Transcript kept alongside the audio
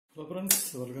Hello friends,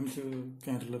 welcome to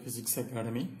Kerala Physics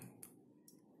Academy.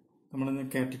 നമ്മളിന്ന്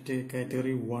KTET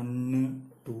category 1,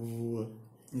 2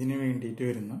 ഇതിനു വേണ്ടിയിട്ട്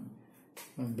വരുന്ന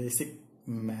ബേസിക്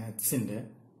മാത്സിൻ്റെ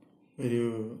ഒരു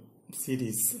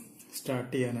സീരീസ്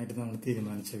സ്റ്റാർട്ട് ചെയ്യാനായിട്ട് നമ്മൾ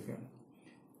തീരുമാനിച്ചേക്കുകയാണ്.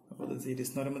 അപ്പോൾ അത്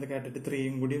സീരീസ് എന്ന് പറയുമ്പോൾ KTET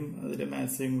 3യും കൂടിയും അതിലെ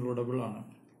മാത്സ് ഇൻക്ലൂഡബിൾ ആണ്.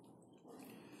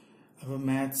 അപ്പോൾ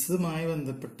മാത്സുമായി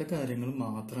ബന്ധപ്പെട്ട കാര്യങ്ങൾ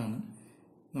മാത്രമാണ്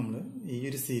നമ്മൾ ഈ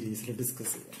ഒരു സീരീസിൽ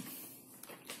ഡിസ്കസ് ചെയ്യുക.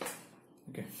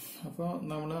 ഓക്കെ, അപ്പോൾ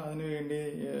നമ്മൾ അതിനു വേണ്ടി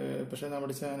പക്ഷേ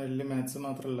നമ്മുടെ ചാനലിൽ മാത്സ്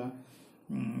മാത്രമല്ല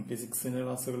ഫിസിക്സിൻ്റെ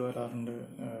ക്ലാസ്സുകൾ വരാറുണ്ട്,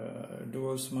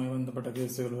 ഡിവോഴ്സുമായി ബന്ധപ്പെട്ട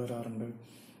കേസുകൾ വരാറുണ്ട്,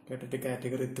 KTET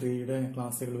കാറ്റഗറി 3യുടെ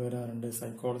ക്ലാസ്സുകൾ വരാറുണ്ട്,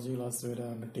 സൈക്കോളജി ക്ലാസ്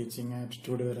വരാറുണ്ട്, ടീച്ചിങ്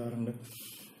ആപ്റ്റിറ്റ്യൂഡ് വരാറുണ്ട്.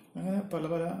 അങ്ങനെ പല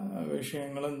പല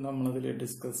വിഷയങ്ങളും നമ്മളതിൽ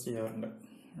ഡിസ്കസ് ചെയ്യാറുണ്ട്.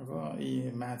 അപ്പോൾ ഈ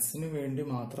മാത്സിന് വേണ്ടി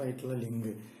മാത്രമായിട്ടുള്ള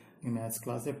ലിങ്ക്, ഈ മാത്സ്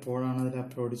ക്ലാസ് എപ്പോഴാണ് അതിൽ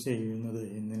അപ്ലോഡ് ചെയ്യുന്നത്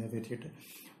എന്നതിനെ പറ്റിയിട്ട്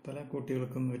പല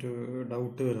കുട്ടികൾക്കും ഒരു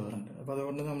ഡൗട്ട് വരാറുണ്ട്. അപ്പോൾ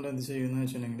അതുകൊണ്ട് നമ്മൾ എന്ത് ചെയ്യുന്നത്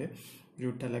വെച്ചിട്ടുണ്ടെങ്കിൽ ഒരു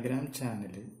ടെലഗ്രാം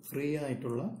ചാനൽ, ഫ്രീ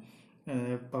ആയിട്ടുള്ള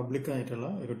പബ്ലിക്കായിട്ടുള്ള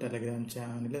ഒരു ടെലഗ്രാം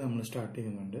ചാനൽ നമ്മൾ സ്റ്റാർട്ട്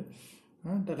ചെയ്യുന്നുണ്ട്.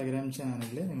 ആ ടെലഗ്രാം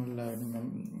ചാനലിൽ നിങ്ങളെല്ലാവരും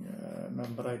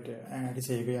മെമ്പറായിട്ട് ആഡ്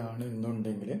ചെയ്യുകയാണ്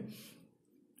എന്നുണ്ടെങ്കിൽ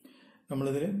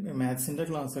നമ്മളിതിൽ മാത്സിൻ്റെ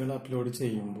ക്ലാസ്സുകൾ അപ്ലോഡ്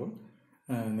ചെയ്യുമ്പോൾ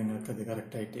നിങ്ങൾക്കത്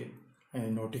കറക്റ്റായിട്ട്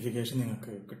നോട്ടിഫിക്കേഷൻ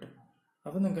നിങ്ങൾക്ക് കിട്ടും.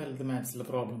 അപ്പോൾ നിങ്ങൾക്ക് അതിലത്തെ മാത്സിലെ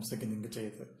പ്രോബ്ലംസൊക്കെ നിങ്ങൾക്ക്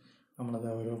ചെയ്ത് നമ്മളത്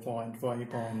ഓരോ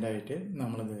പോയിൻ്റായിട്ട്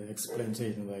നമ്മളത് എക്സ്പ്ലെയിൻ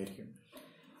ചെയ്യുന്നതായിരിക്കും.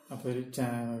 അപ്പോൾ ഒരു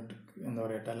എന്താ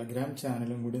പറയുക, ടെലഗ്രാം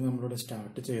ചാനലും കൂടി നമ്മളിവിടെ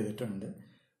സ്റ്റാർട്ട് ചെയ്തിട്ടുണ്ട്.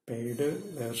 പെയ്ഡ്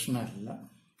വേർഷൻ അല്ല.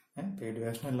 പെയ്ഡ്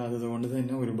വേർഷൻ അല്ലാത്തത് കൊണ്ട്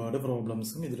തന്നെ ഒരുപാട്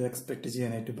പ്രോബ്ലംസും ഇതിൽ എക്സ്പെക്ട്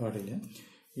ചെയ്യാനായിട്ട് പാടില്ല.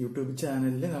 യൂട്യൂബ്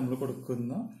ചാനലിൽ നമ്മൾ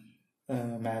കൊടുക്കുന്ന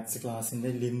മാത്സ്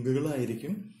ക്ലാസ്സിൻ്റെ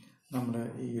ലിങ്കുകളായിരിക്കും നമ്മൾ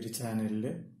ഈ ഒരു ചാനലിൽ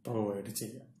പ്രൊവൈഡ്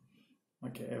ചെയ്യുക.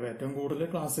 ഓക്കെ, ഏറ്റവും കൂടുതൽ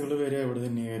ക്ലാസ്സുകൾ വരെ അവിടെ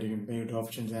തന്നെയായിരിക്കും, പെയ്ഡ്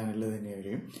ഓപ്ഷൻ ചാനലിൽ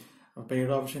തന്നെയായിരിക്കും. അപ്പോൾ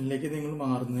പെയ്ഡ് ഓപ്ഷനിലേക്ക് നിങ്ങൾ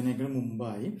മാറുന്നതിനേക്കാൾ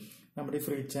മുമ്പായി നമ്മുടെ ഈ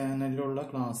ഫ്രീ ചാനലിലുള്ള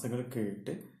ക്ലാസ്സുകൾ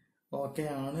കേട്ട് ഓക്കെ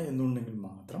ആണ് എന്നുണ്ടെങ്കിൽ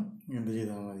മാത്രം എന്ത്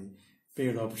ചെയ്താൽ മതി,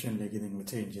 പെയ്ഡ് ഓപ്ഷനിലേക്ക് നിങ്ങൾ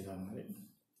ചേഞ്ച് ചെയ്താൽ മതി.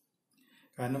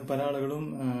 കാരണം പല ആളുകളും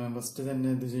ഫസ്റ്റ് തന്നെ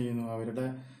എന്ത് ചെയ്യുന്നു, അവരുടെ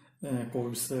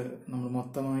കോഴ്സ് നമ്മൾ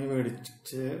മൊത്തമായി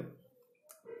മേടിച്ച്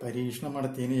പരീക്ഷണം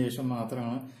നടത്തിയതിന് ശേഷം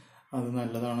മാത്രമാണ് അത്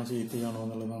നല്ലതാണോ ചീത്തയാണോ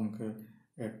എന്നുള്ളത് നമുക്ക്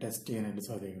ടെസ്റ്റ് ചെയ്യാനായിട്ട്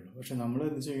സാധിക്കുള്ളൂ. പക്ഷെ നമ്മൾ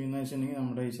എന്ത് ചെയ്യുന്നത് വെച്ചിട്ടുണ്ടെങ്കിൽ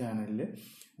നമ്മുടെ ഈ ചാനലിൽ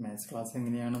മാത്സ് ക്ലാസ്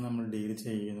എങ്ങനെയാണ് നമ്മൾ ഡീൽ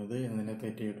ചെയ്യുന്നത് എന്നതിനെ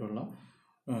പറ്റിയിട്ടുള്ള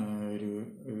ഒരു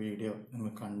വീഡിയോ നിങ്ങൾ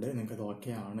കണ്ട് നിങ്ങൾക്കത്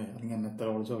ഓക്കെ ആണ്, അല്ലെങ്കിൽ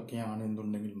മെത്തഡോളജി ഓക്കെ ആണ്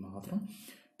എന്നുണ്ടെങ്കിൽ മാത്രം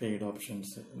പെയ്ഡ്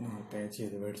ഓപ്ഷൻസ് നിങ്ങൾ പേ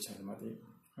ചെയ്ത് മേടിച്ചാൽ മതി.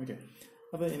 ഓക്കെ,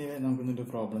 അപ്പോൾ ഇനി നമുക്കിന്നൊരു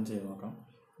പ്രോബ്ലം ചെയ്ത് നോക്കാം.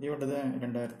 ഇവിടെ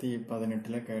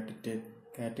 2018 KTET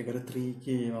കാറ്റഗറി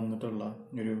 3ക്ക് വന്നിട്ടുള്ള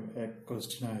ഒരു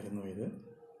ക്വസ്റ്റ്യൻ ആയിരുന്നു ഇത്.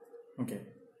 ഓക്കെ,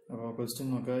 അപ്പോൾ ക്വസ്റ്റ്യൻ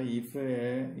നോക്കുക. If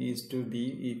A is to B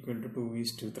equal to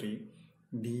 2:3,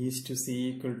 B is to C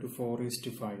equal to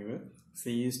 4:5, C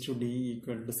is to D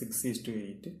equal to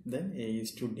 6:8, then A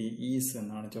is to D is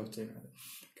എന്നാണ് ചോദിച്ചേക്കുന്നത്.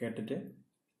 KTET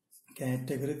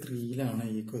കാറ്റഗറി 3യിലാണ്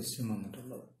ഈ question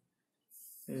വന്നിട്ടുള്ളത്.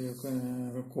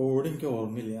 Code എനിക്ക്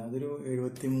ഓർമ്മയില്ല, അതൊരു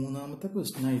 73ാമത്തെ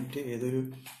question ആയിട്ട് ഏതൊരു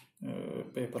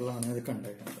പേപ്പറിലാണ് അത്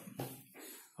കണ്ടേക്കുന്നത്.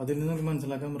 അതിൽ നിന്ന് നമുക്ക്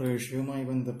മനസ്സിലാക്കാം റേഷ്യോയുമായി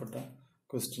ബന്ധപ്പെട്ട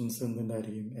ക്വസ്റ്റ്യൻസ്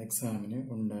എന്തുണ്ടായിരിക്കും, എക്സാമിന്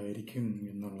ഉണ്ടായിരിക്കും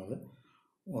എന്നുള്ളത്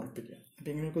ഉറപ്പിക്കുക. അപ്പം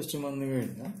ഇങ്ങനെ ക്വസ്റ്റ്യൻ വന്നു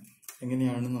കഴിഞ്ഞാൽ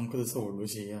എങ്ങനെയാണ് നമുക്കത് സോൾവ്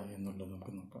ചെയ്യുക എന്നുള്ളത്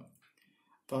നമുക്ക് നോക്കാം.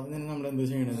 അപ്പോൾ അതിന് നമ്മൾ എന്ത്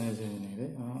ചെയ്യണമെന്ന് വെച്ച് കഴിഞ്ഞാൽ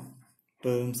ആ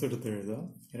ടേംസ് എടുത്ത് എഴുതുക.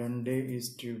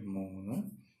 2:3,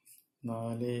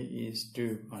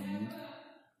 4:5,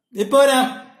 ഇപ്പോൾ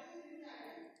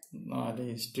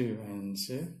 4:5,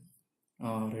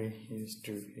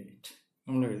 6:8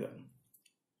 നമ്മൾ എഴുതാം.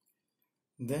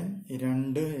 ദെൻ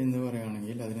 2 എന്ന്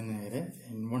പറയുകയാണെങ്കിൽ അതിന് നേരെ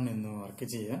N1 എന്ന് മാർക്ക്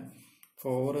ചെയ്യുക,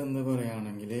 4 എന്ന്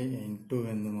പറയുകയാണെങ്കിൽ N2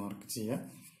 എന്ന് മാർക്ക് ചെയ്യുക,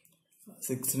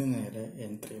 6ന് നേരെ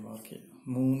N3 മാർക്ക് ചെയ്യുക,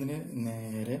 3ന്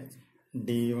നേരെ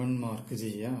D1 മാർക്ക്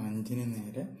ചെയ്യുക, 5ന്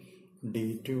നേരെ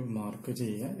D2 മാർക്ക്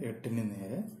ചെയ്യുക, 8ന്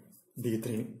നേരെ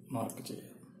D3 മാർക്ക് ചെയ്യുക.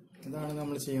 ഇതാണ്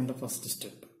നമ്മൾ ചെയ്യേണ്ട ഫസ്റ്റ്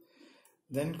സ്റ്റെപ്പ്.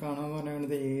 ദെൻ കാണാൻ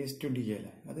പറയുന്നത് A is to D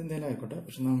അല്ലേ, അതെന്തായാലും ആയിക്കോട്ടെ.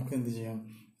 പക്ഷെ നമുക്ക് എന്ത് ചെയ്യാം,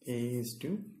 A is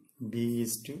to B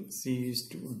is to C is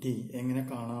to D എങ്ങനെ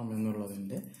കാണാം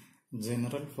എന്നുള്ളതിൻ്റെ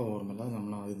ജനറൽ ഫോർമുല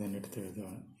നമ്മൾ ആദ്യം തന്നെ എടുത്ത്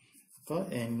എഴുതുകയാണ്. അപ്പോൾ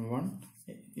N1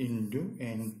 into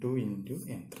N2 into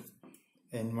N3.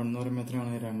 N1 എന്ന് പറയുമ്പോൾ എത്രയാണ്,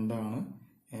 2 ആണ്.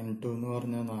 N2 എന്ന്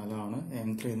പറഞ്ഞാൽ 4 ആണ്.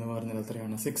 N3 എന്ന് പറഞ്ഞാൽ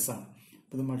എത്രയാണ്, 6 ആണ്.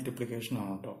 അപ്പോൾ ഇത് മൾട്ടിപ്ലിക്കേഷൻ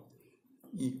ആണ് കേട്ടോ.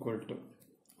 ഈക്വൽ ടു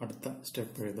അടുത്ത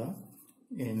സ്റ്റെപ്പ് എഴുതാം,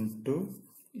 N2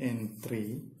 N3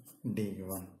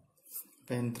 D1.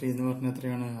 അപ്പോൾ N3 എന്ന് പറഞ്ഞാൽ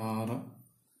എത്രയാണ്,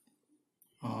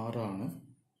 6 ആണ്.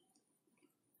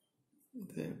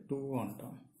 ഇത് 2 ആണ് കേട്ടോ.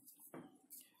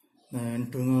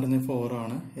 N2 എന്ന് പറഞ്ഞാൽ 4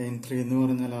 ആണ്. N3 എന്ന്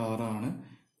പറഞ്ഞാൽ 6 ആണ്.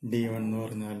 D1 എന്ന്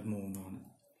പറഞ്ഞാൽ 3 ആണ്.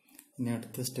 ഇനി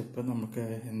അടുത്ത സ്റ്റെപ്പ് നമുക്ക്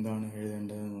എന്താണ്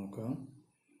എഴുതേണ്ടത് നോക്കാം.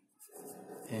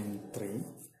 N3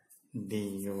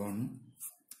 D1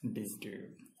 D2.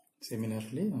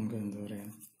 സിമിലർലി നമുക്ക് എന്താ പറയാം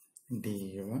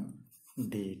D1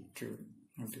 D2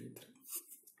 D3.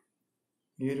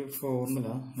 ഈ ഒരു ഫോർമുല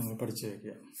നിങ്ങൾ പഠിച്ചു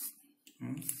വയ്ക്കുക.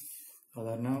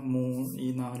 സാധാരണ ഈ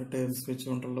 4 ടേംസ്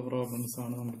വെച്ചുകൊണ്ടുള്ള പ്രോബ്ലംസ്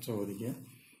ആണ് നമുക്ക് ചോദിക്കുക.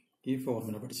 ഈ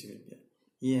ഫോർമുല പഠിച്ചു വയ്ക്കുക.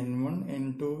 ഈ N1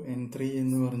 N2 N3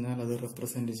 എന്ന് പറഞ്ഞാൽ അത്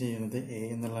റെപ്രസെന്റ് ചെയ്യുന്നത് A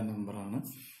എന്നുള്ള നമ്പറാണ്.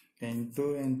 N2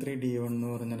 N3 D1 എന്ന്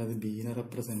പറഞ്ഞാൽ അത് ബിനെ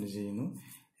റെപ്രസെന്റ് ചെയ്യുന്നു.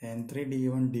 N3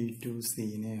 D1 D2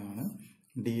 സീനെയാണ്.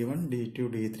 D1 D2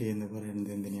 D3 എന്ന്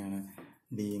പറയുന്നത് എന്തിനെയാണ്?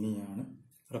 ഡീനെയാണ്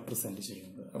റെപ്രസെന്റ്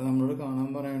ചെയ്യുന്നത്. അപ്പോൾ നമ്മളോട് കാണാൻ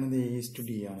പറയുന്നത്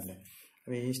A:D ആണല്ലേ.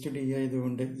 അപ്പോൾ A:D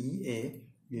ആയതുകൊണ്ട് ഈ A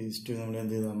നമ്മൾ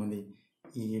എന്ത് ചെയ്താൽ മതി?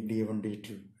 ഈ D1 D2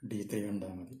 D3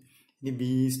 കണ്ടാൽ മതി. ഇനി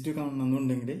B:C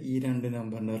കാണണമെന്നുണ്ടെങ്കിൽ ഈ 2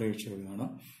 നമ്പറിന്റെ റേഷ്യോ കാണാം.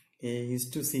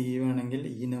 A:C വേണമെങ്കിൽ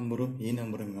ഈ നമ്പറും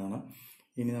കാണാം.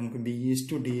 ഇനി നമുക്ക്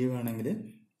B:D വേണമെങ്കിൽ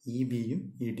ഈ ബിയും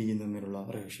ഈ ഡിയും തമ്മിലുള്ള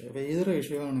റേഷ്യോ. അപ്പോൾ ഏത്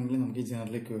റേഷ്യോ ആണെങ്കിലും നമുക്ക് ഈ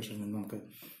ജനറൽ ഇക്വേഷനിൽ നിന്ന് നമുക്ക്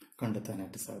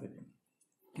കണ്ടെത്താനായിട്ട് സാധിക്കും.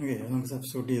 ഓക്കെ, നമുക്ക്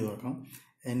സബ്സ്റ്റിറ്റ്യൂട്ട് ചെയ്ത് നോക്കാം.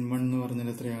 N1 എന്ന് പറഞ്ഞാൽ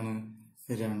എത്രയാണ്?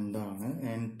 2 ആണ്.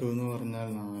 N2 എന്ന് പറഞ്ഞാൽ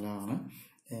 4 ആണ്.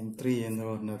 N3 എന്ന്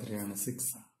പറഞ്ഞാൽ എത്രയാണ്? 6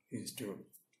 ആണ്.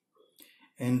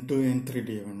 N2 N3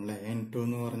 D1 അല്ലേ. N2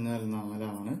 എന്ന് പറഞ്ഞാൽ 4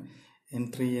 ആണ്.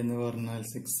 N3 എന്ന് പറഞ്ഞാൽ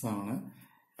 6 ആണ്.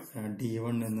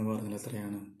 D1 എന്ന് പറഞ്ഞാൽ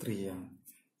എത്രയാണ്? 3 ആണ്.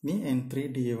 ഇനി N3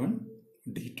 D1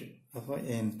 D2. അപ്പോൾ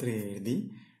N3 എഴുതി.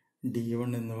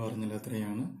 D1 എന്ന് പറഞ്ഞാൽ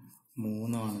എത്രയാണ്?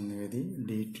 3 ആണെന്ന് എഴുതി.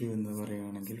 D2 എന്ന്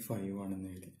പറയുകയാണെങ്കിൽ 5 ആണെന്ന്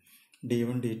എഴുതി.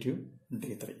 D1 D2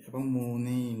 D3. അപ്പം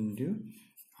 3 ×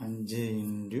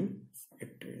 5 ×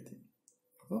 8 എഴുതി.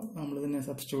 അപ്പോൾ നമ്മൾ ഇതിനെ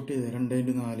സബ്സ്റ്റിറ്റ്യൂട്ട് ചെയ്ത് 2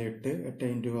 × 4 8, 8 ×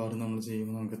 6 നമ്മൾ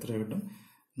ചെയ്യുമ്പോൾ നമുക്ക് എത്ര കിട്ടും?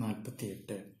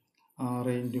 48. 6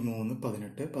 × 3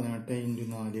 18, 18 ×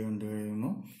 4 കൊണ്ട്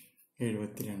കഴിയുമ്പോൾ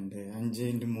 72. 5 ×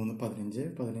 3 15,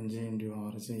 15 ×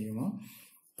 6 ചെയ്യുമ്പോൾ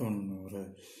 90.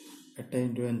 8 ×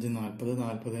 5 40,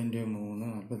 40 × 3 40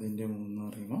 × 3 എന്ന്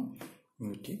പറയുമ്പോൾ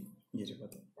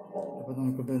 120. അപ്പോൾ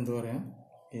നമുക്കിപ്പോൾ എന്ത് പറയാം?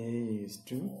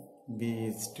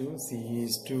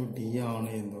 A:B:C:D ആണ്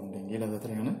എന്നുണ്ടെങ്കിൽ അത്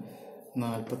എത്രയാണ്?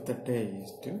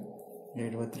 48:72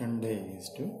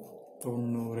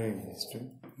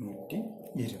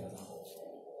 90:120.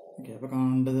 ഓക്കെ, അപ്പോൾ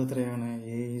കാണേണ്ടത് എത്രയാണ്?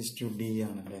 A:D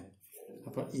ആണല്ലേ.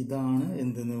 അപ്പോൾ ഇതാണ്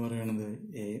എന്തെന്ന് പറയണത്?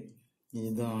 A,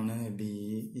 ഇതാണ് B,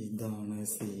 ഇതാണ്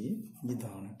C,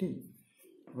 ഇതാണ് D.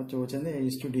 അപ്പോൾ ചോദിച്ചത്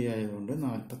A:D ആയതുകൊണ്ട്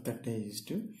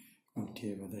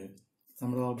 48:120.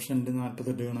 നമ്മുടെ ഓപ്ഷനിൽ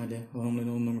 48 കാണാല്ലേ. അപ്പോൾ നമ്മൾ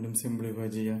ഒന്നും കൂടി സിംപ്ലിഫൈ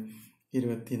ചെയ്യാം.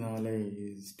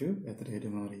 24 എത്രയായിട്ട്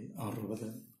മാറി? 60.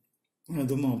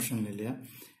 അതും ഓപ്ഷനിലില്ല.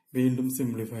 വീണ്ടും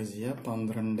സിംപ്ലിഫൈ ചെയ്യുക.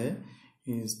 12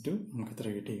 നമുക്ക് എത്ര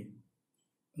കിട്ടി?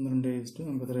 12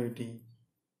 നമുക്ക് എത്ര കിട്ടി?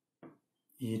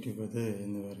 20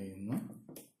 എന്ന് പറയുന്ന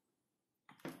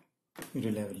ഒരു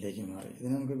ലെവലിലേക്ക് മാറി. ഇത്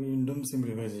നമുക്ക് വീണ്ടും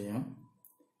സിംപ്ലിഫൈ ചെയ്യാം.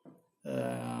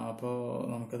 അപ്പോൾ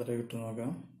നമുക്ക് എത്ര കിട്ടും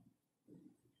നോക്കാം.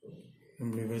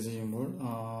 സിംപ്ലിഫൈ ചെയ്യുമ്പോൾ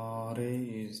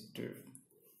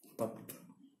 6:10.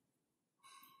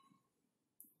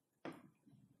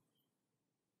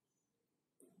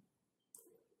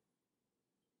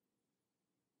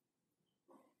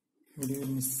 ഇവിടെ ഒരു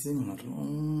മിസ്സിങ് മാറും.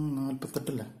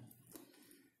 48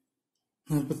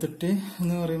 48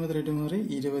 എന്ന് പറയുമ്പോൾ എത്രയായിട്ട് മാറി?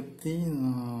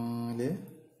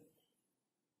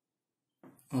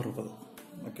 24:60.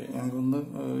 ഓക്കെ, നമുക്കൊന്ന്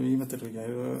ഈ മെത്തേഡ് വയ്ക്കാം.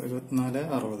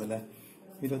 24:60 അല്ലേ.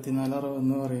 24:60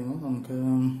 എന്ന് പറയുമ്പോൾ നമുക്ക്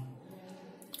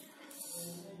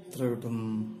എത്ര കിട്ടും?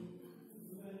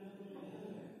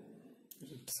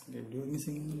 എവിടെ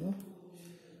മിസ്സിങ് ഉണ്ടോ?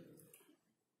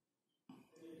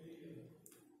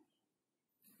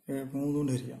 3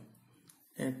 കൊണ്ട് ഹരിക്കാം.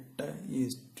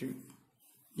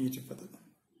 8:20.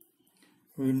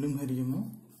 വീണ്ടും ഹരിക്കുമ്പോൾ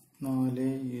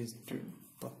 4:10.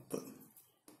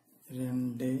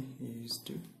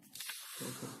 2:10.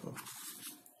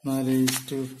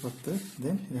 4:10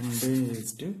 ദെൻ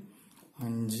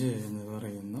 2:5 എന്ന്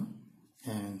പറയുന്ന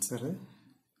ആൻസർ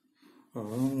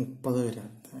 30 വരാം.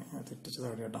 തെറ്റിച്ചത്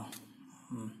അവിടെ കേട്ടോ.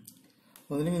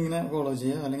 അതിലേക്ക് ഇങ്ങനെ ഫോളോ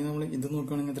ചെയ്യുക. അല്ലെങ്കിൽ നമ്മൾ ഇത്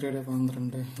നോക്കുകയാണെങ്കിൽ എത്ര കിട്ടുക?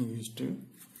 12:30.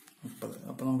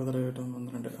 അപ്പോൾ നമുക്ക് എത്ര കിട്ടും?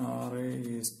 12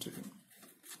 6:15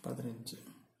 2:5.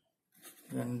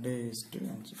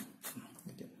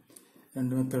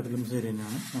 രണ്ട് മെത്തേഡിലും ശരി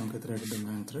തന്നെയാണ്. നമുക്ക് എത്ര കിട്ടും?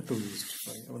 ആൻസർ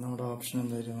 2:5. അപ്പോൾ നമ്മുടെ ഓപ്ഷൻ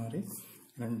എന്തായാലും മാറി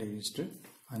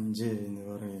 2:5 എന്ന്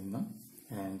പറയുന്ന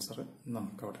ആൻസർ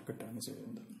നമുക്ക് അവിടെ കിട്ടുകയാണ്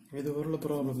ചെയ്യുന്നത്. ഇതുപോലുള്ള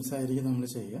പ്രോബ്ലംസ് ആയിരിക്കും നമ്മൾ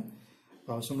ചെയ്യുക.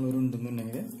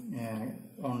 ആവശ്യമുള്ളവരുണ്ടെന്നുണ്ടെങ്കിൽ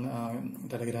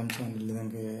ടെലഗ്രാം ചാനലിൽ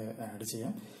നിങ്ങൾക്ക് ആഡ്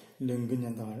ചെയ്യാം. ലിങ്ക്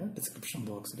ഞാൻ താഴെ ഡിസ്ക്രിപ്ഷൻ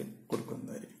ബോക്സിൽ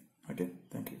കൊടുക്കുന്നതായിരിക്കും. Okay,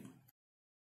 thank you.